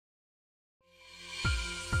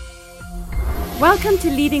Welcome to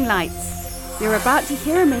Leading Lights. You're about to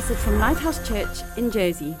hear a message from Lighthouse Church in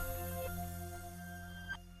Jersey.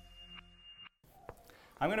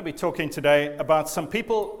 I'm going to be talking today about some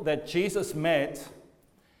people that Jesus met,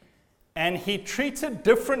 and he treated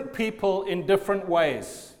different people in different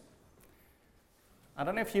ways. I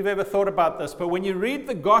don't know if you've ever thought about this, but when you read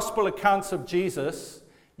the gospel accounts of Jesus,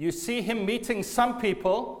 you see him meeting some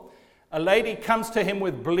people. A lady comes to him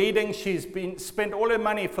with bleeding. She's been spent all her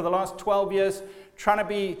money for the last 12 years trying to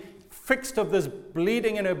be fixed of this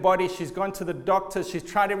bleeding in her body. She's gone to the doctors. She's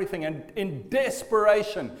tried everything. And in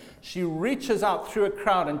desperation, she reaches out through a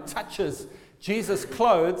crowd and touches Jesus'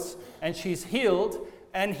 clothes, and she's healed.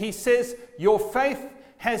 And he says, your faith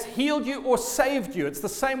has healed you or saved you. It's the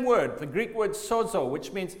same word, the Greek word sozo,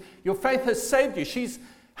 which means your faith has saved you. She's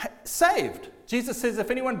saved. Jesus says, if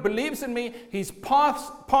anyone believes in me, he's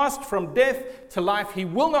passed from death to life. He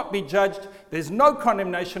will not be judged. There's no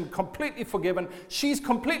condemnation, completely forgiven. She's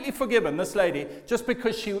completely forgiven, this lady, just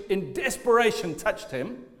because she, in desperation, touched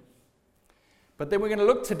him. But then we're going to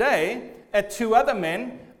look today at two other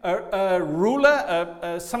men, a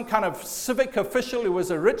ruler, some kind of civic official who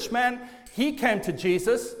was a rich man. He came to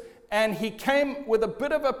Jesus, and he came with a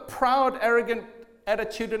bit of a proud, arrogant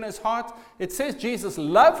attitude in his heart. It says Jesus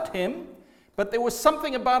loved him, but there was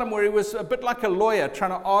something about him where he was a bit like a lawyer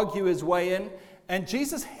trying to argue his way in, and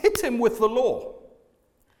Jesus hit him with the law.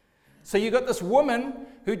 So you got this woman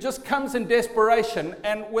who just comes in desperation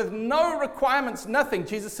and with no requirements, nothing.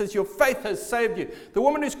 Jesus says, your faith has saved you. The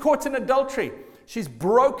woman who's caught in adultery, she's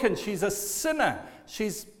broken, she's a sinner,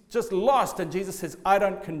 she's just lost, and Jesus says, I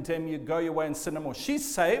don't condemn you, go your way and sin no more. She's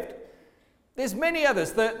saved. There's many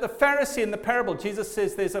others. The Pharisee in the parable, Jesus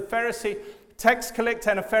says there's a Pharisee, tax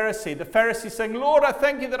collector and a Pharisee. The Pharisee saying, Lord, I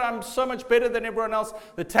thank you that I'm so much better than everyone else.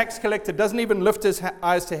 The tax collector doesn't even lift his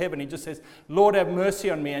eyes to heaven. He just says, Lord, have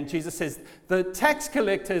mercy on me. And Jesus says, the tax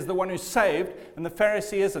collector is the one who's saved and the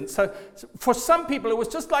Pharisee isn't. So for some people, it was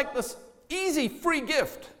just like this easy, free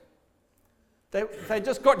gift. They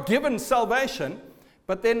just got given salvation.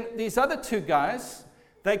 But then these other two guys,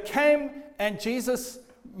 they came and Jesus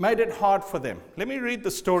made it hard for them. Let me read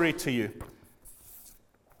the story to you.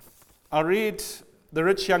 I'll read the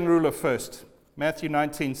rich young ruler first. Matthew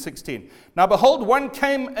 19:16. Now behold, one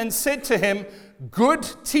came and said to him, good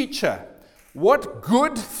teacher, what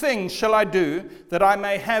good thing shall I do that I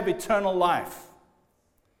may have eternal life?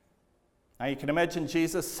 Now you can imagine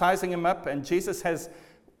Jesus sizing him up, and Jesus has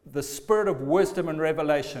the spirit of wisdom and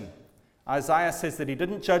revelation. Isaiah says that he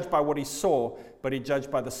didn't judge by what he saw, but he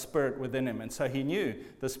judged by the spirit within him. And so he knew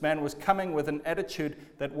this man was coming with an attitude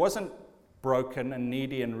that wasn't broken and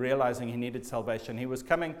needy and realizing he needed salvation. He was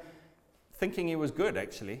coming thinking he was good,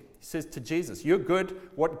 actually. He says to Jesus, you're good.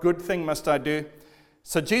 What good thing must I do?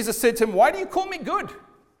 So Jesus said to him, why do you call me good?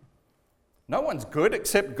 No one's good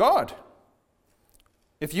except God.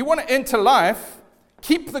 If you want to enter life,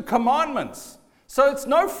 keep the commandments. So it's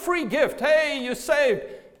no free gift. Hey, you're saved.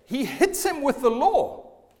 He hits him with the law.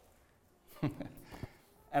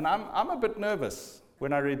 And I'm a bit nervous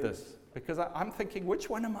when I read this, because I'm thinking, which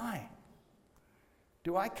one am I?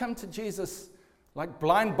 Do I come to Jesus like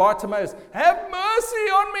blind Bartimaeus? Have mercy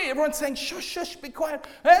on me. Everyone's saying, shush, shush, be quiet.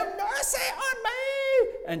 Have mercy on me.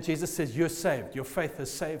 And Jesus says, you're saved. Your faith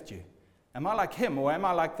has saved you. Am I like him, or am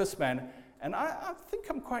I like this man? And I think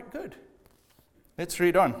I'm quite good. Let's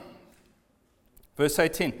read on. Verse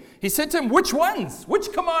 18. He said to him, which ones?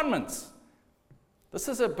 Which commandments? This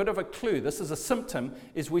is a bit of a clue. This is a symptom,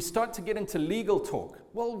 is we start to get into legal talk.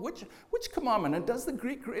 Well, which commandment? And does the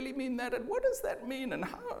Greek really mean that? And what does that mean? And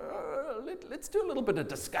how? Let's do a little bit of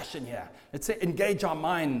discussion here. Let's engage our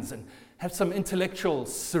minds and have some intellectual,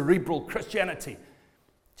 cerebral Christianity.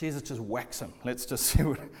 Jesus just whacks him. Let's just see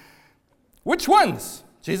which ones?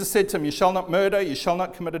 Jesus said to him, you shall not murder, you shall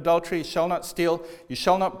not commit adultery, you shall not steal, you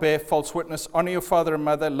shall not bear false witness, honor your father and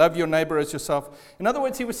mother, love your neighbor as yourself. In other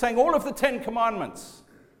words, he was saying all of the 10 commandments.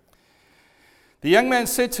 The young man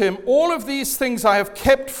said to him, all of these things I have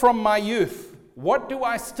kept from my youth. What do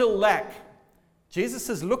I still lack? Jesus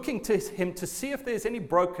is looking to him to see if there's any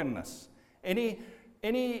brokenness,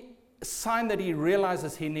 any sign that he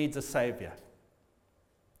realizes he needs a savior.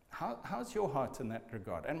 How's your heart in that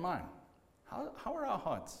regard, and mine? How are our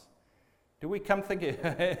hearts? Do we come thinking,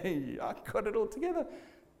 hey, I got it all together.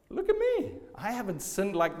 Look at me. I haven't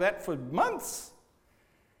sinned like that for months.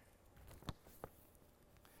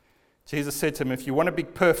 Jesus said to him, if you want to be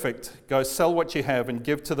perfect, go sell what you have and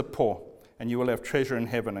give to the poor, and you will have treasure in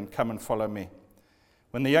heaven, and come and follow me.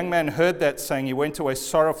 When the young man heard that saying, he went away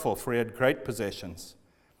sorrowful, for he had great possessions.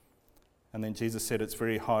 And then Jesus said, it's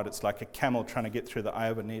very hard. It's like a camel trying to get through the eye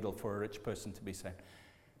of a needle for a rich person to be saved.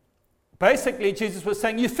 Basically, Jesus was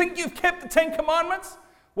saying, you think you've kept the 10 commandments?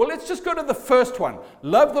 Well, let's just go to the first one.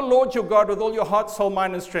 Love the Lord your God with all your heart, soul,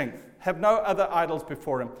 mind, and strength. Have no other idols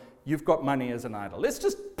before him. You've got money as an idol. Let's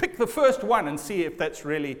just pick the first one and see if that's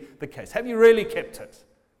really the case. Have you really kept it?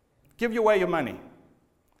 Give away your money.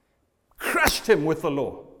 Crushed him with the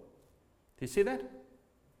law. Do you see that?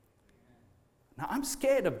 Now, I'm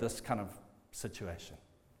scared of this kind of situation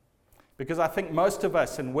because I think most of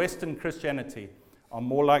us in Western Christianity are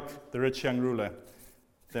more like the rich young ruler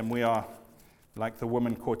than we are like the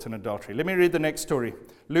woman caught in adultery. Let me read the next story.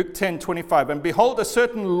 Luke 10:25. And behold, a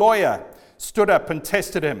certain lawyer stood up and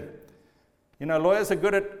tested him. You know, lawyers are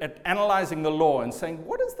good at analyzing the law and saying,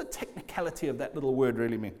 what does the technicality of that little word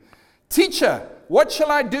really mean? Teacher, what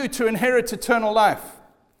shall I do to inherit eternal life?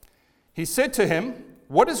 He said to him,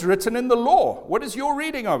 what is written in the law? What is your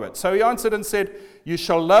reading of it? So he answered and said, you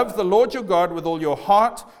shall love the Lord your God with all your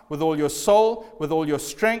heart, with all your soul, with all your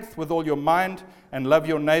strength, with all your mind, and love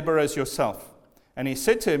your neighbor as yourself. And he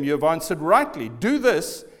said to him, you have answered rightly. Do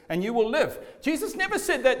this, and you will live. Jesus never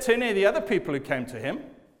said that to any of the other people who came to him.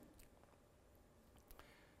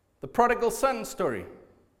 The prodigal son story.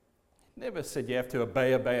 Never said you have to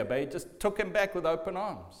obey. He just took him back with open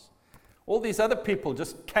arms. All these other people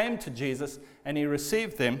just came to Jesus and he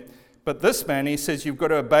received them. But this man, he says, you've got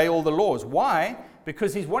to obey all the laws. Why?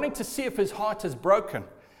 Because he's wanting to see if his heart is broken.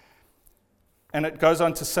 And it goes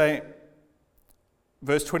on to say,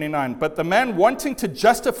 verse 29, but the man wanting to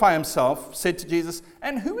justify himself said to Jesus,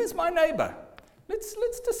 and who is my neighbor?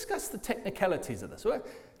 Let's discuss the technicalities of this. Well,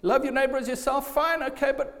 love your neighbor as yourself, fine,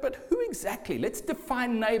 okay, but who exactly? Let's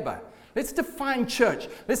define neighbor. Let's define church.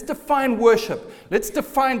 Let's define worship. Let's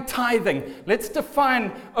define tithing. Let's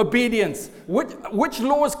define obedience. Which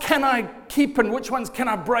laws can I keep and which ones can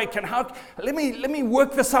I break? And how? Let me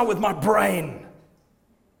work this out with my brain.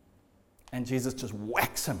 And Jesus just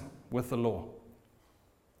whacks him with the law.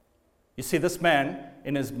 You see, this man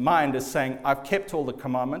in his mind is saying, I've kept all the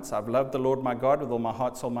commandments. I've loved the Lord my God with all my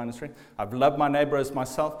heart, soul, mind, and strength. I've loved my neighbor as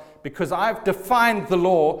myself because I've defined the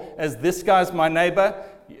law as this guy's my neighbor.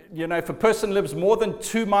 You know, if a person lives more than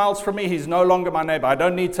 2 miles from me, he's no longer my neighbor. I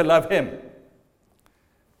don't need to love him.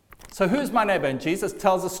 So who's my neighbor? And Jesus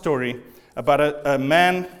tells a story about a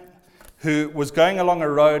man who was going along a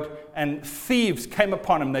road and thieves came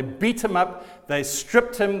upon him. They beat him up. They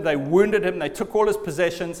stripped him. They wounded him. They took all his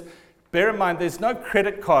possessions. Bear in mind, there's no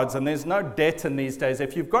credit cards and there's no debt in these days.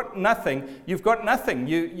 If you've got nothing, you've got nothing.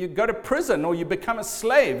 You go to prison or you become a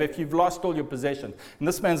slave if you've lost all your possessions. And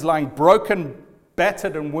this man's lying broken,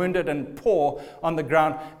 battered and wounded and poor on the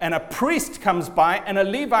ground. And a priest comes by and a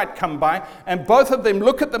Levite come by. And both of them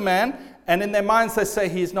look at the man. And in their minds they say,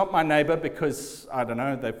 he's not my neighbor because, I don't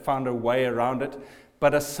know, they've found a way around it.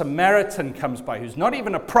 But a Samaritan comes by who's not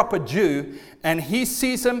even a proper Jew, and he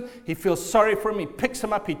sees him, he feels sorry for him, he picks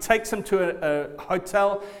him up, he takes him to a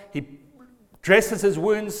hotel, he dresses his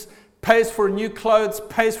wounds, pays for new clothes,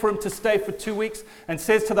 pays for him to stay for 2 weeks, and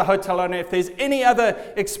says to the hotel owner, if there's any other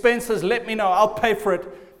expenses, let me know, I'll pay for it.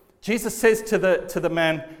 Jesus says to the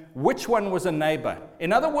man, which one was a neighbor?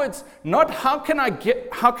 In other words, not how can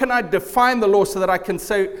I define the law so that I can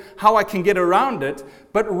say how I can get around it,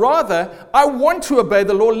 but rather, I want to obey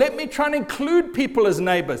the law. Let me try and include people as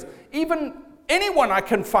neighbors. Even anyone I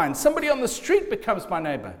can find. Somebody on the street becomes my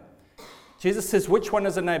neighbor. Jesus says, which one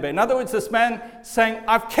is a neighbor? In other words, this man saying,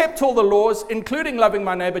 I've kept all the laws, including loving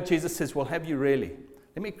my neighbor. Jesus says, well, have you really?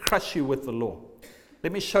 Let me crush you with the law.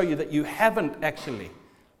 Let me show you that you haven't actually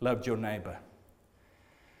loved your neighbor.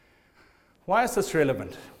 Why is this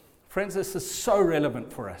relevant? Friends, this is so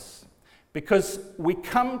relevant for us because we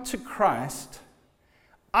come to Christ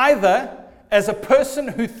either as a person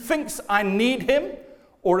who thinks I need him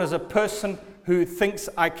or as a person who thinks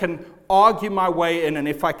I can argue my way in and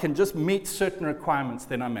if I can just meet certain requirements,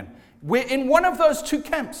 then I'm in. We're in one of those two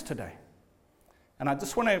camps today. And I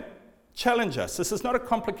just want to challenge us. This is not a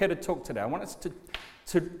complicated talk today. I want us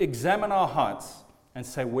to examine our hearts and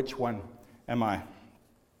say, which one am I?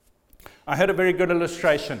 I heard a very good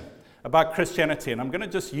illustration about Christianity, and I'm going to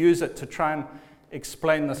just use it to try and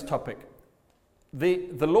explain this topic.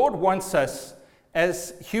 The Lord wants us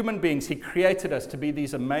as human beings. He created us to be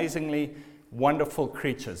these amazingly wonderful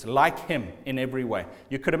creatures, like him in every way.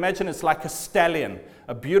 You could imagine it's like a stallion,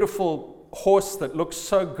 a beautiful horse that looks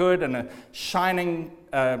so good and a shining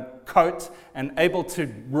coat and able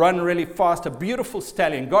to run really fast, a beautiful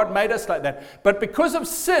stallion. God made us like that. But because of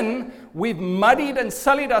sin, we've muddied and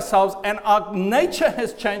sullied ourselves and our nature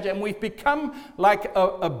has changed and we've become like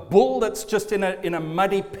a bull that's just in a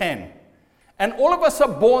muddy pen. And all of us are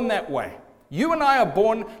born that way. You and I are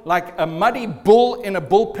born like a muddy bull in a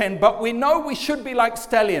bullpen, but we know we should be like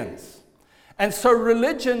stallions. And so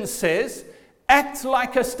religion says, act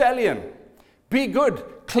like a stallion. Be good.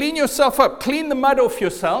 Clean yourself up. Clean the mud off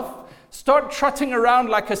yourself. Start trotting around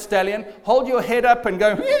like a stallion. Hold your head up and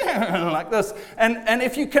go, yeah, like this. And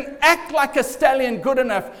if you can act like a stallion good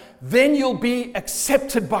enough, then you'll be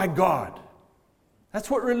accepted by God. That's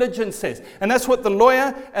what religion says. And that's what the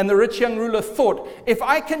lawyer and the rich young ruler thought. If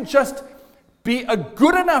I can just be a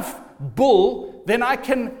good enough bull, then I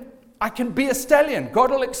can be a stallion.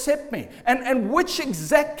 God will accept me. And which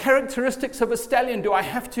exact characteristics of a stallion do I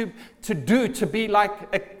have to do to be like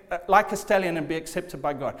a stallion and be accepted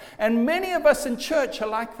by God? And many of us in church are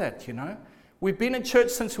like that, you know. We've been in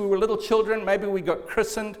church since we were little children. Maybe we got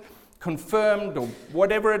christened, confirmed, or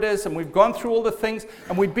whatever it is, and we've gone through all the things,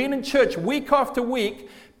 and we've been in church week after week,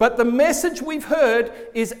 but the message we've heard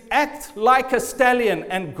is act like a stallion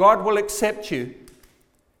and God will accept you.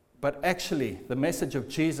 But actually, the message of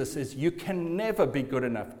Jesus is you can never be good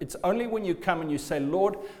enough. It's only when you come and you say,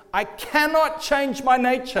 Lord, I cannot change my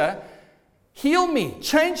nature. Heal me,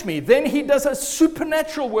 change me. Then he does a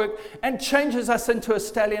supernatural work and changes us into a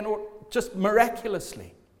stallion, or just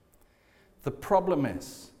miraculously. The problem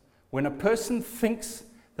is, when a person thinks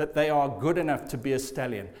that they are good enough to be a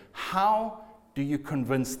stallion, how do you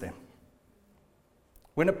convince them?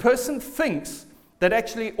 When a person thinks that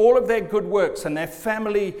actually all of their good works and their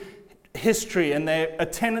family history and their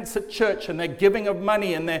attendance at church and their giving of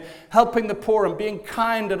money and their helping the poor and being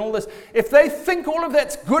kind and all this, if they think all of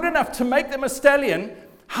that's good enough to make them a stallion,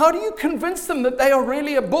 how do you convince them that they are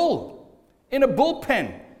really a bull in a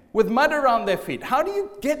bullpen with mud around their feet? How do you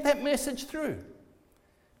get that message through?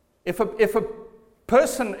 If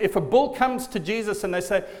a bull comes to Jesus and they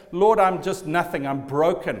say, Lord, I'm just nothing, I'm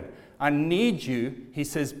broken, I need you, he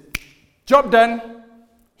says, job done,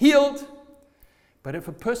 healed. But if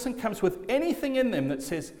a person comes with anything in them that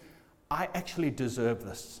says, I actually deserve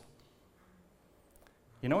this,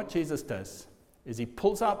 you know what Jesus does? Is he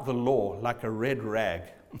pulls out the law like a red rag.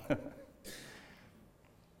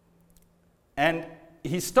 And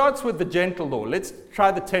he starts with the gentle law. Let's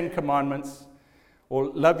try the 10 Commandments. Or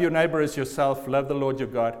love your neighbor as yourself, love the Lord your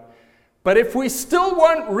God. But if we still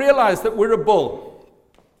won't realize that we're a bull,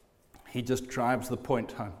 he just drives the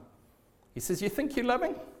point home. He says, you think you're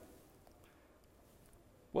loving?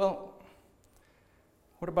 Well,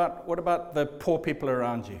 what about the poor people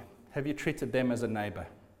around you? Have you treated them as a neighbor?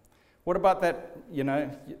 What about that,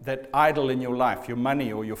 that idol in your life, your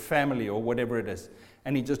money or your family or whatever it is?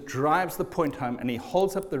 And he just drives the point home and he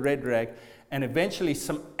holds up the red rag. And eventually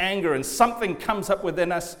some anger and something comes up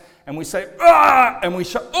within us and we say, ah, and we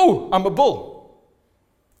shout, oh, I'm a bull.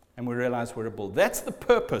 And we realize we're a bull. That's the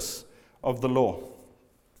purpose of the law.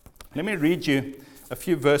 Let me read you a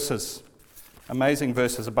few verses, amazing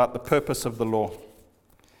verses about the purpose of the law.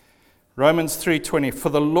 Romans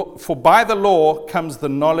 3:20, for by the law comes the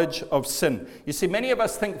knowledge of sin. You see, many of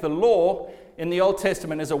us think the law in the Old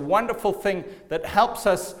Testament is a wonderful thing that helps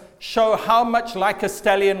us show how much like a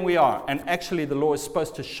stallion we are. And actually the law is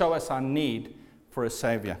supposed to show us our need for a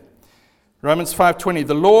Savior. Romans 5:20,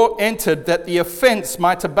 the law entered that the offense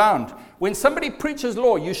might abound. When somebody preaches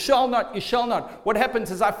law, you shall not, you shall not. What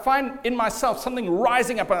happens is I find in myself something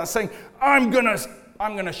rising up and I'm saying, I'm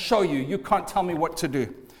gonna show you. You can't tell me what to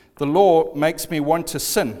do. The law makes me want to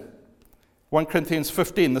sin. 1 Corinthians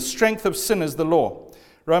 15, the strength of sin is the law.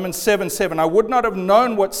 Romans 7:7, I would not have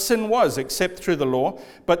known what sin was except through the law,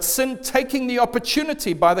 but sin, taking the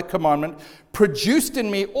opportunity by the commandment, produced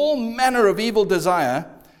in me all manner of evil desire,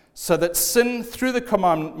 so that sin through the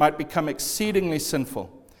commandment might become exceedingly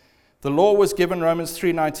sinful. The law was given, Romans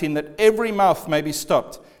 3:19, that every mouth may be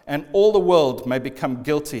stopped, and all the world may become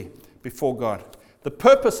guilty before God. The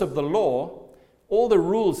purpose of the law, all the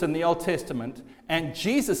rules in the Old Testament, and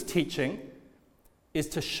Jesus' teaching is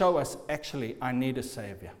to show us, actually, I need a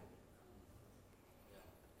Savior.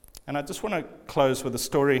 And I just want to close with a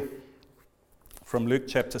story from Luke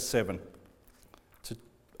chapter 7.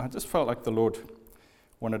 I just felt like the Lord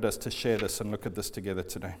wanted us to share this and look at this together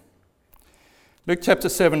today. Luke chapter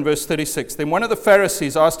 7, verse 36. Then one of the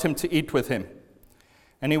Pharisees asked him to eat with him.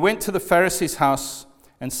 And he went to the Pharisee's house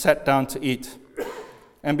and sat down to eat.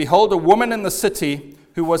 And behold, a woman in the city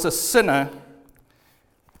who was a sinner,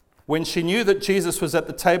 when she knew that Jesus was at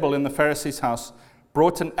the table in the Pharisee's house,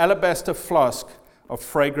 brought an alabaster flask of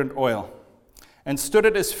fragrant oil and stood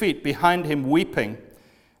at his feet behind him weeping.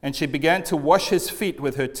 And she began to wash his feet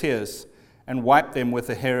with her tears and wiped them with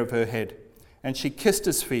the hair of her head. And she kissed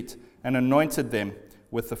his feet and anointed them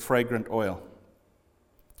with the fragrant oil.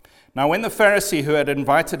 Now when the Pharisee who had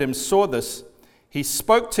invited him saw this, he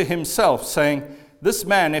spoke to himself, saying, this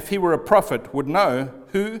man, if he were a prophet, would know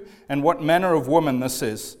who and what manner of woman this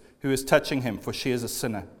is, who is touching him, for she is a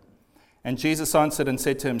sinner." And Jesus answered and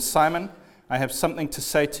said to him, "Simon, I have something to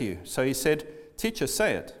say to you." So he said, "Teacher,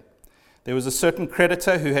 say it." There was a certain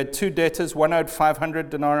creditor who had 2 debtors. One owed 500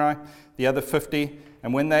 denarii, the other 50.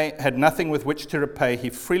 And when they had nothing with which to repay, he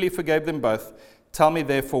freely forgave them both. "Tell me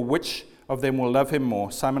therefore, which of them will love him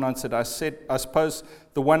more?" Simon answered, I suppose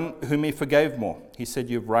the one whom he forgave more." He said,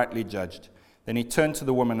 "You've rightly judged." Then he turned to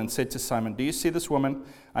the woman and said to Simon, "Do you see this woman?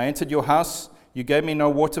 I entered your house. You gave me no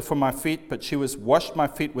water for my feet, but she has washed my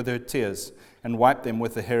feet with her tears and wiped them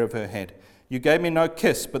with the hair of her head. You gave me no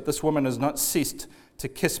kiss, but this woman has not ceased to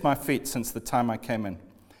kiss my feet since the time I came in.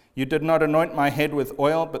 You did not anoint my head with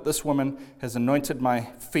oil, but this woman has anointed my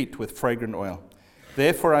feet with fragrant oil.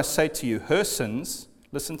 Therefore I say to you, her sins,"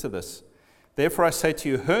 listen to this, "therefore I say to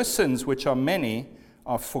you, her sins, which are many,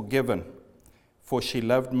 are forgiven, for she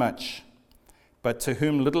loved much. But to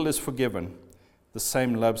whom little is forgiven, the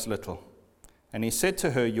same loves little." And he said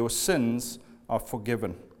to her, "Your sins are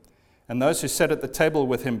forgiven." And those who sat at the table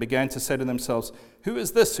with him began to say to themselves, "Who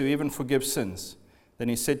is this who even forgives sins?" Then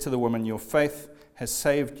he said to the woman, "Your faith has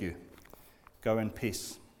saved you. Go in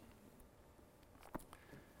peace."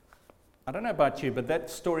 I don't know about you, but that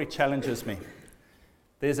story challenges me.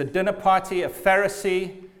 There's a dinner party. A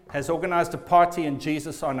Pharisee has organized a party in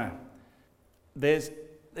Jesus' honor. There's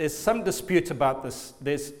some dispute about this.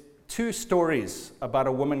 There's 2 stories about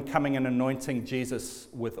a woman coming and anointing Jesus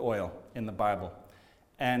with oil in the Bible.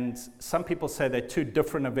 And some people say they're 2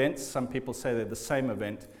 different events. Some people say they're the same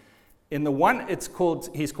event. In the one, he's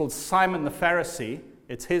called Simon the Pharisee.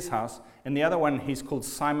 It's his house. In the other one, he's called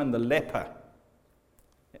Simon the leper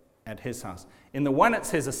at his house. In the one, it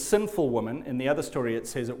says a sinful woman. In the other story, it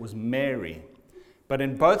says it was Mary. But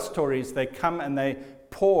in both stories, they come and they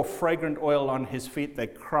pour fragrant oil on his feet. They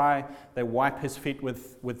cry. They wipe his feet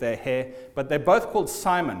with their hair. But they're both called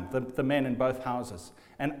Simon, the men in both houses.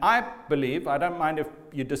 And I believe, I don't mind if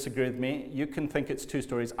you disagree with me, you can think it's 2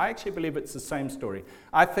 stories. I actually believe it's the same story.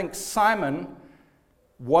 I think Simon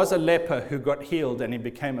was a leper who got healed and he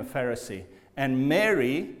became a Pharisee. And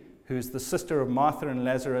Mary, who's the sister of Martha and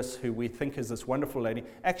Lazarus, who we think is this wonderful lady,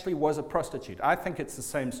 actually was a prostitute. I think it's the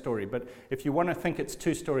same story. But if you want to think it's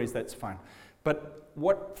 2 stories, that's fine. But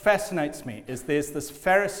what fascinates me is there's this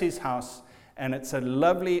Pharisee's house, and it's a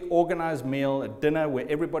lovely organized meal, a dinner where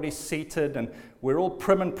everybody's seated and we're all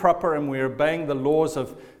prim and proper and we're obeying the laws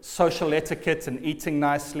of social etiquette and eating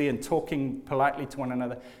nicely and talking politely to one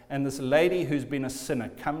another. And this lady who's been a sinner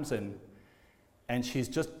comes in and she's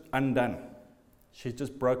just undone. She's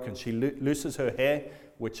just broken. She looses her hair,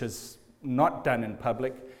 which is not done in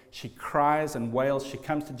public. She cries and wails. She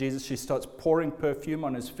comes to Jesus. She starts pouring perfume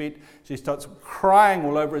on his feet. She starts crying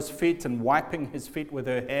all over his feet and wiping his feet with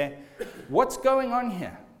her hair. What's going on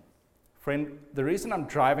here? Friend, the reason I'm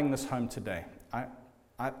driving this home today,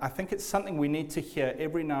 I think it's something we need to hear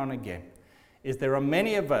every now and again, is there are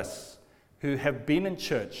many of us who have been in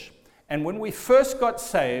church, and when we first got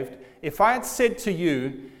saved, if I had said to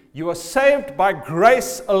you, "You are saved by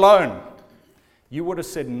grace alone," you would have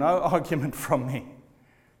said, "No argument from me.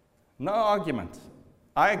 No argument.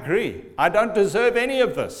 I agree. I don't deserve any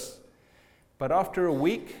of this." But after a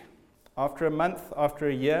week, after a month, after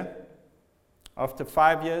a year, after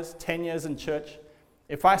 5 years, 10 years in church,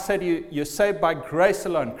 if I say to you, "You're saved by grace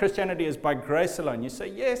alone, Christianity is by grace alone," you say,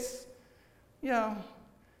 "Yes, yeah,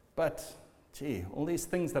 but gee, all these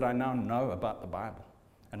things that I now know about the Bible,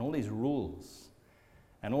 and all these rules,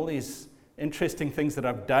 and all these interesting things that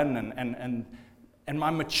I've done, and my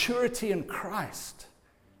maturity in Christ,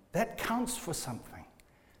 that counts for something.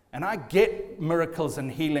 And I get miracles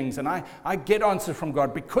and healings, and I get answers from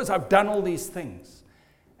God because I've done all these things."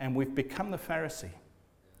 And we've become the Pharisee.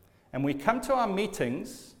 And we come to our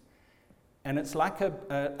meetings, and it's like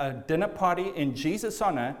a dinner party in Jesus'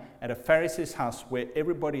 honor at a Pharisee's house where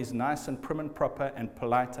everybody's nice and prim and proper and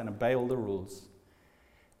polite and obey all the rules.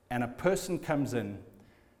 And a person comes in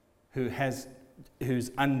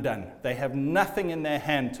who's undone. They have nothing in their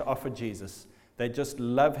hand to offer Jesus. They just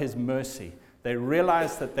love his mercy. They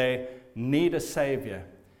realize that they need a Savior,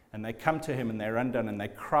 and they come to him and they're undone, and they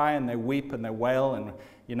cry and they weep and they wail, and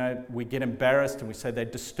we get embarrassed and we say they're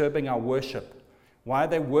disturbing our worship. Why are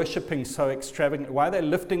they worshiping so extravagant? Why are they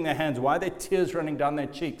lifting their hands? Why are there tears running down their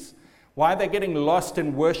cheeks? Why are they getting lost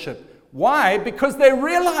in worship? Why? Because they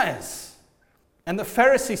realize. And the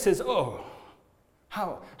Pharisee says, "Oh,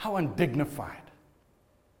 how undignified."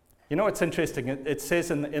 You know what's interesting? It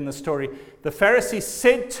says in the story, the Pharisee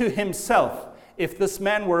said to himself, if this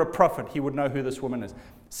man were a prophet, he would know who this woman is.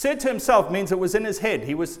 Said to himself means it was in his head.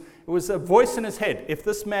 It was a voice in his head. If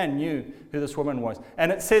this man knew who this woman was.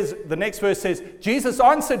 And it says, the next verse says, Jesus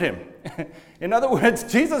answered him. In other words,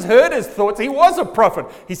 Jesus heard his thoughts. He was a prophet.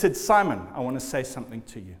 He said, Simon, I want to say something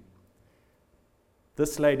to you.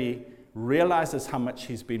 This lady realizes how much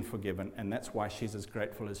she's been forgiven, and that's why she's as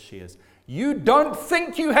grateful as she is. You don't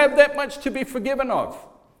think you have that much to be forgiven of.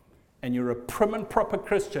 And you're a prim and proper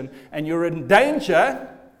Christian, and you're in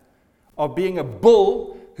danger of being a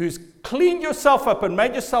bull who's cleaned yourself up and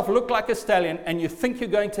made yourself look like a stallion, and you think you're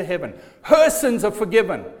going to heaven. Her sins are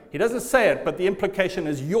forgiven. He doesn't say it, but the implication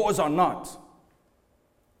is yours are not.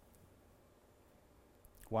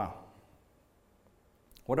 Wow.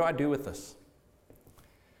 What do I do with this?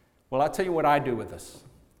 Well, I'll tell you what I do with this.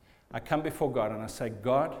 I come before God and I say,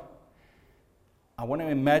 God, I want to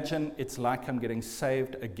imagine it's like I'm getting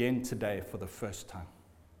saved again today for the first time.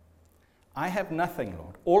 I have nothing,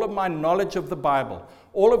 Lord. All of my knowledge of the Bible,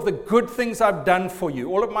 all of the good things I've done for you,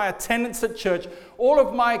 all of my attendance at church, all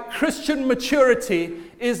of my Christian maturity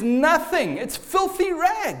is nothing. It's filthy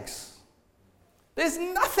rags. There's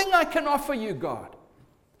nothing I can offer you, God.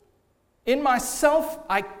 In myself,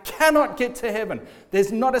 I cannot get to heaven.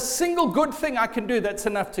 There's not a single good thing I can do that's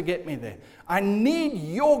enough to get me there. I need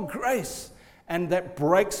your grace. And that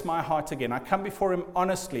breaks my heart again. I come before him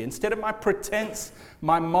honestly. Instead of my pretense,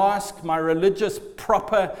 my mask, my religious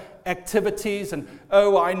proper activities, and,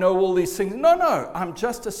 oh, I know all these things. No, I'm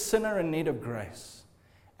just a sinner in need of grace.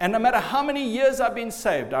 And no matter how many years I've been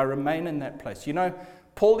saved, I remain in that place. You know,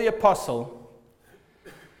 Paul the Apostle,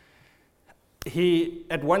 he,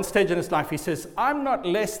 at one stage in his life, he says, I'm not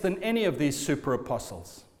less than any of these super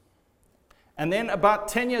apostles. And then about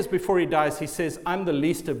 10 years before he dies, he says, I'm the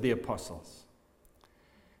least of the apostles.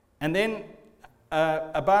 And then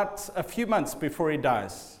about a few months before he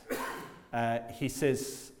dies, he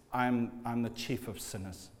says, I'm the chief of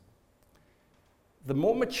sinners. The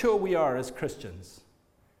more mature we are as Christians,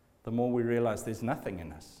 the more we realize there's nothing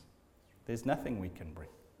in us. There's nothing we can bring.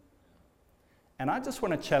 And I just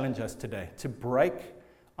want to challenge us today to break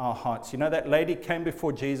our hearts. You know, that lady came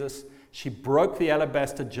before Jesus. She broke the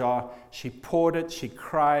alabaster jar. She poured it. She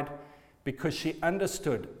cried because she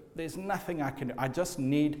understood there's nothing I can do. I just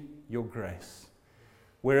need your grace.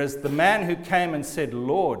 Whereas the man who came and said,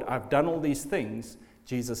 Lord, I've done all these things,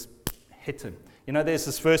 Jesus hit him. You know, there's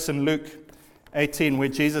this verse in Luke 18 where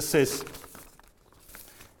Jesus says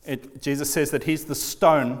that he's the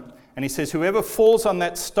stone, and he says, whoever falls on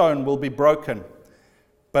that stone will be broken,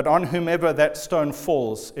 but on whomever that stone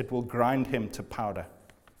falls, it will grind him to powder.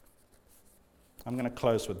 I'm going to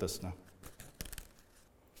close with this now.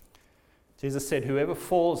 Jesus said, whoever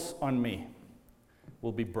falls on me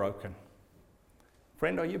will be broken.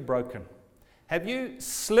 Friend, are you broken? Have you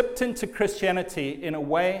slipped into Christianity in a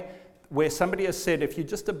way where somebody has said, if you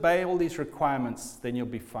just obey all these requirements, then you'll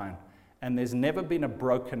be fine? And there's never been a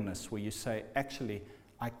brokenness where you say, actually,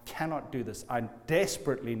 I cannot do this. I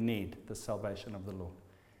desperately need the salvation of the Lord.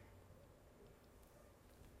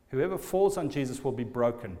 Whoever falls on Jesus will be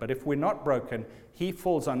broken. But if we're not broken, he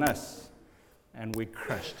falls on us. And we're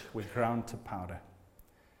crushed, we're ground to powder.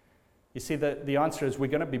 You see, the answer is we're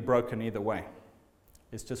going to be broken either way.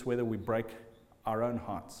 It's just whether we break our own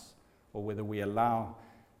hearts or whether we allow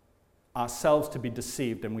ourselves to be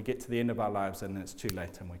deceived and we get to the end of our lives and then it's too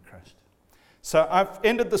late and we're crushed. So I've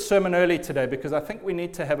ended the sermon early today because I think we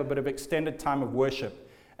need to have a bit of extended time of worship.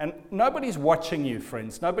 And nobody's watching you,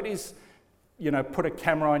 friends. Nobody's put a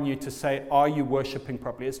camera on you to say, are you worshiping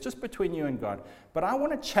properly? It's just between you and God. But I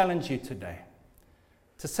want to challenge you today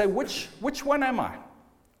to say, which one am I?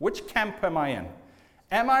 Which camp am I in?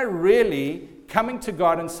 Am I really coming to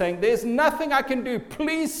God and saying, there's nothing I can do,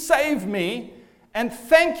 please save me, and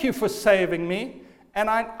thank you for saving me, and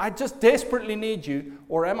I just desperately need you?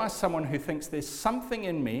 Or am I someone who thinks there's something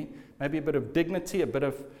in me, maybe a bit of dignity, a bit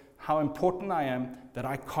of how important I am, that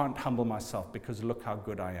I can't humble myself because look how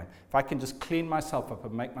good I am. If I can just clean myself up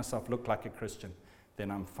and make myself look like a Christian,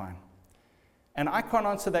 then I'm fine. And I can't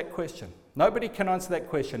answer that question. Nobody can answer that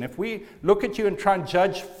question. If we look at you and try and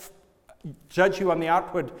judge you on the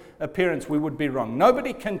outward appearance, we would be wrong.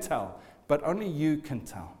 Nobody can tell, but only you can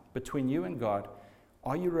tell. Between you and God,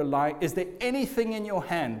 are you relying? Is there anything in your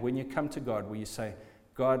hand when you come to God where you say,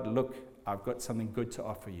 God, look, I've got something good to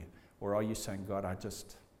offer you? Or are you saying, God, I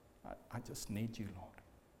just need you, Lord?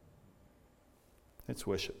 Let's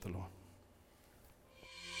worship the Lord.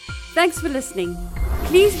 Thanks for listening.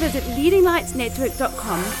 Please visit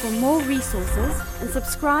leadinglightsnetwork.com for more resources and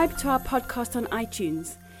subscribe to our podcast on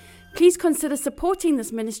iTunes. Please consider supporting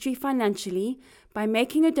this ministry financially by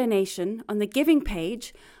making a donation on the giving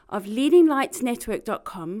page of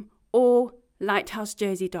leadinglightsnetwork.com or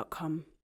lighthousejersey.com.